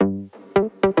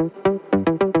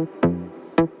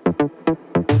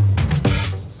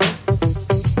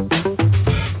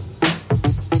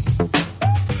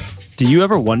Do you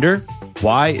ever wonder,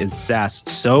 why is SaaS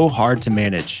so hard to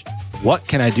manage? What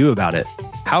can I do about it?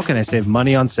 How can I save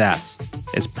money on SaaS?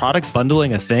 Is product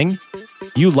bundling a thing?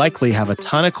 You likely have a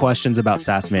ton of questions about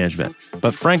SaaS management,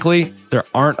 but frankly, there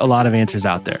aren't a lot of answers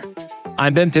out there.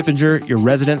 I'm Ben Pippinger, your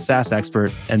resident SaaS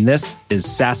expert, and this is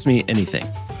SaaS Me Anything,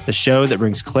 the show that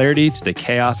brings clarity to the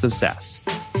chaos of SaaS.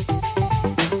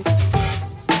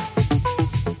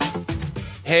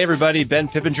 Hey everybody, Ben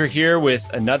Pippinger here with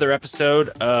another episode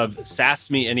of SaaS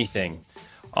Me Anything.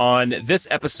 On this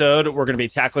episode, we're going to be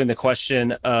tackling the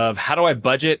question of how do I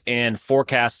budget and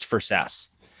forecast for SaaS?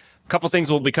 A couple things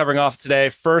we'll be covering off today.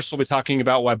 First, we'll be talking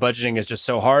about why budgeting is just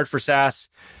so hard for SaaS.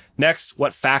 Next,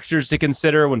 what factors to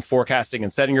consider when forecasting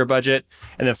and setting your budget.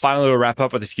 And then finally, we'll wrap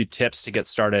up with a few tips to get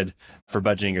started for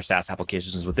budgeting your SaaS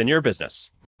applications within your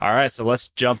business. All right, so let's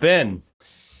jump in.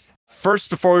 First,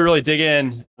 before we really dig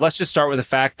in, let's just start with the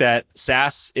fact that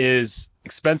SaaS is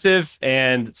expensive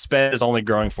and spend is only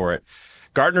growing for it.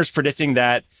 Gartner's predicting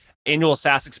that annual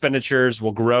SaaS expenditures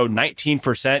will grow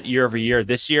 19% year over year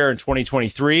this year in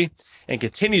 2023 and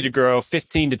continue to grow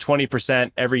 15 to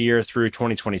 20% every year through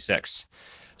 2026.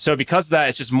 So because of that,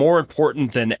 it's just more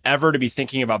important than ever to be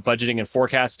thinking about budgeting and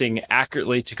forecasting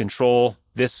accurately to control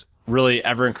this really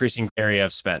ever-increasing area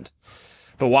of spend.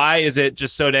 But why is it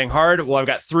just so dang hard? Well, I've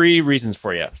got three reasons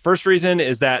for you. First reason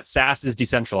is that SaaS is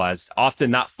decentralized,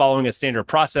 often not following a standard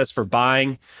process for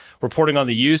buying, reporting on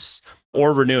the use,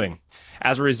 or renewing.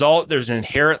 As a result, there's an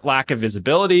inherent lack of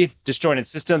visibility, disjointed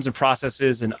systems and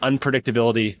processes, and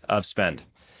unpredictability of spend.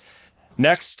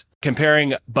 Next,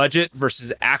 comparing budget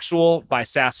versus actual by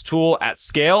SaaS tool at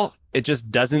scale, it just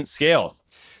doesn't scale.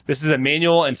 This is a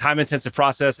manual and time-intensive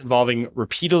process involving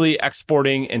repeatedly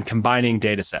exporting and combining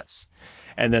data sets.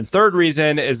 And then third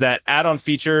reason is that add-on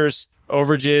features,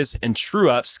 overages, and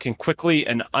true-ups can quickly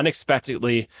and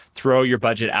unexpectedly throw your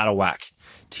budget out of whack.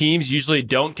 Teams usually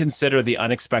don't consider the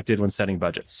unexpected when setting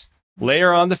budgets.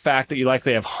 Layer on the fact that you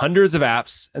likely have hundreds of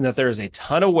apps and that there is a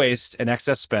ton of waste and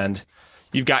excess spend.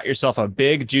 You've got yourself a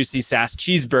big, juicy SaaS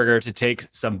cheeseburger to take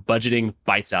some budgeting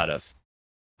bites out of.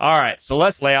 All right, so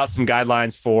let's lay out some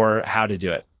guidelines for how to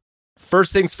do it.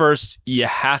 First things first, you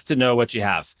have to know what you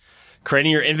have.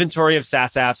 Creating your inventory of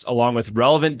SaaS apps along with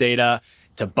relevant data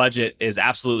to budget is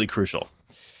absolutely crucial.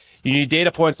 You need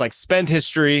data points like spend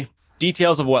history,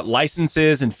 details of what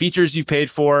licenses and features you've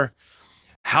paid for,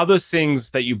 how those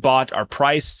things that you bought are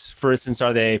priced. For instance,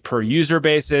 are they per user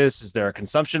basis? Is there a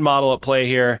consumption model at play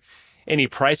here? Any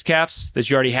price caps that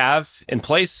you already have in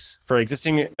place for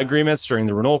existing agreements during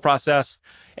the renewal process,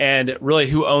 and really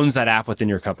who owns that app within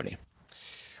your company.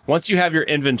 Once you have your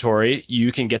inventory,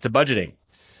 you can get to budgeting.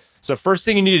 So first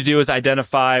thing you need to do is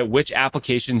identify which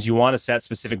applications you want to set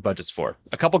specific budgets for.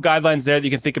 A couple guidelines there that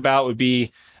you can think about would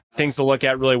be things to look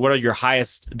at really what are your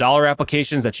highest dollar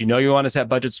applications that you know you want to set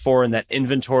budgets for, and that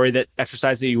inventory, that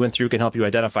exercise that you went through can help you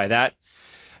identify that.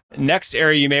 Next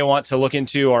area you may want to look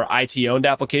into are IT-owned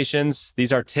applications.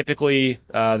 These are typically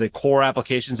the core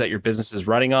applications that your business is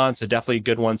running on, so definitely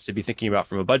good ones to be thinking about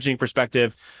from a budgeting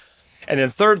perspective. And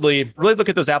then thirdly, really look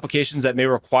at those applications that may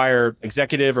require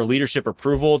executive or leadership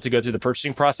approval to go through the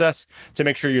purchasing process to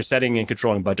make sure you're setting and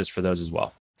controlling budgets for those as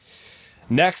well.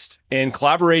 Next, in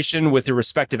collaboration with your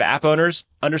respective app owners,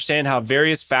 understand how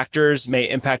various factors may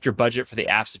impact your budget for the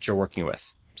apps that you're working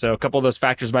with. So a couple of those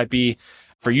factors might be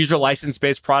for user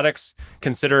license-based products,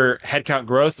 consider headcount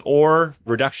growth or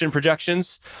reduction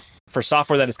projections. For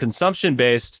software that is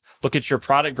consumption-based, look at your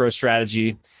product growth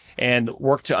strategy and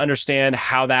work to understand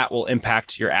how that will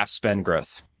impact your app spend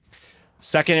growth.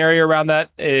 Second area around that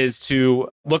is to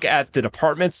look at the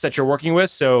departments that you're working with.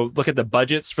 So look at the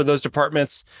budgets for those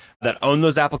departments that own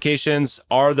those applications.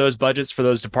 Are those budgets for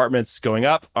those departments going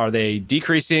up? Are they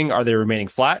decreasing? Are they remaining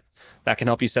flat? That can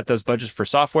help you set those budgets for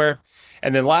software.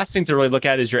 And then last thing to really look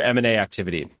at is your M&A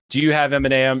activity. Do you have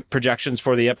M&A projections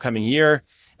for the upcoming year?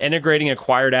 Integrating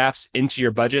acquired apps into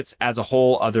your budgets adds a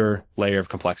whole other layer of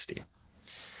complexity.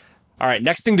 All right,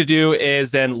 next thing to do is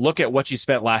then look at what you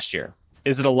spent last year.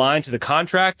 Is it aligned to the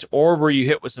contract, or were you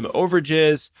hit with some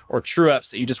overages or true-ups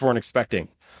that you just weren't expecting?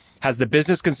 Has the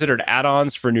business considered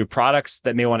add-ons for new products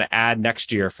that may want to add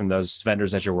next year from those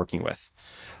vendors that you're working with?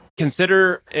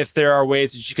 Consider if there are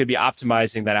ways that you could be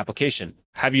optimizing that application.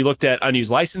 Have you looked at unused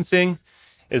licensing?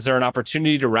 Is there an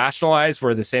opportunity to rationalize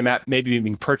where the same app may be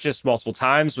being purchased multiple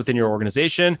times within your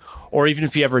organization, or even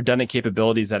if you have redundant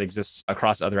capabilities that exist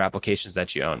across other applications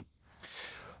that you own?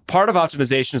 Part of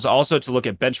optimization is also to look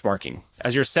at benchmarking.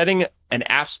 As you're setting an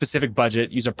app-specific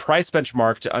budget, use a price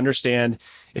benchmark to understand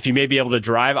if you may be able to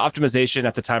drive optimization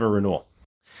at the time of renewal.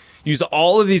 Use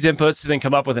all of these inputs to then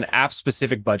come up with an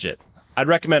app-specific budget. I'd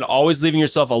recommend always leaving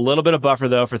yourself a little bit of buffer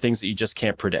though for things that you just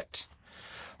can't predict.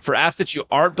 For apps that you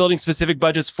aren't building specific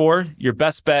budgets for, your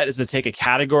best bet is to take a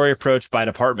category approach by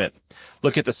department.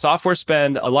 Look at the software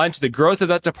spend aligned to the growth of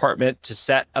that department to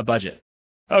set a budget.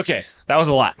 Okay, that was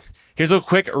a lot. Here's a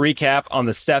quick recap on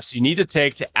the steps you need to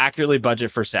take to accurately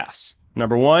budget for SaaS.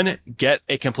 Number 1, get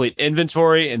a complete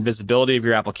inventory and visibility of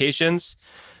your applications.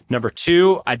 Number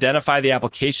 2, identify the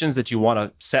applications that you want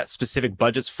to set specific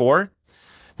budgets for.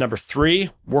 Number 3,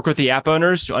 work with the app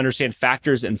owners to understand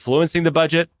factors influencing the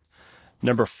budget.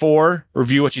 Number 4,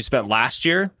 review what you spent last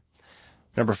year.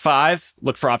 Number 5,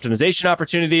 look for optimization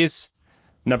opportunities.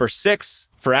 Number 6,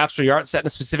 for apps where you aren't setting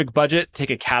a specific budget, take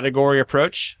a category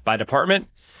approach by department.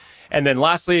 And then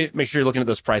lastly, make sure you're looking at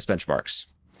those price benchmarks.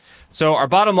 So our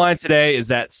bottom line today is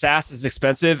that SaaS is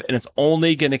expensive and it's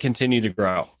only going to continue to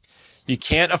grow. You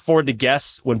can't afford to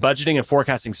guess when budgeting and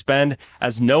forecasting spend,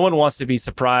 as no one wants to be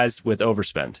surprised with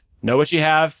overspend. Know what you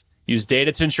have, use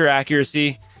data to ensure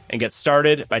accuracy, and get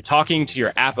started by talking to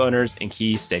your app owners and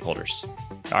key stakeholders.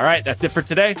 All right, that's it for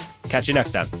today. Catch you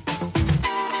next time.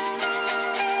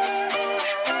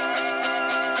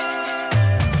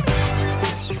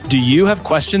 Do you have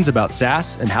questions about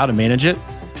SaaS and how to manage it?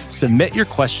 Submit your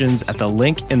questions at the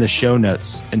link in the show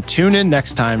notes and tune in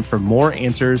next time for more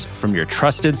answers from your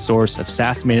trusted source of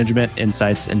SaaS management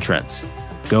insights and trends.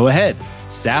 Go ahead,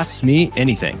 SaaS me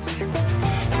anything.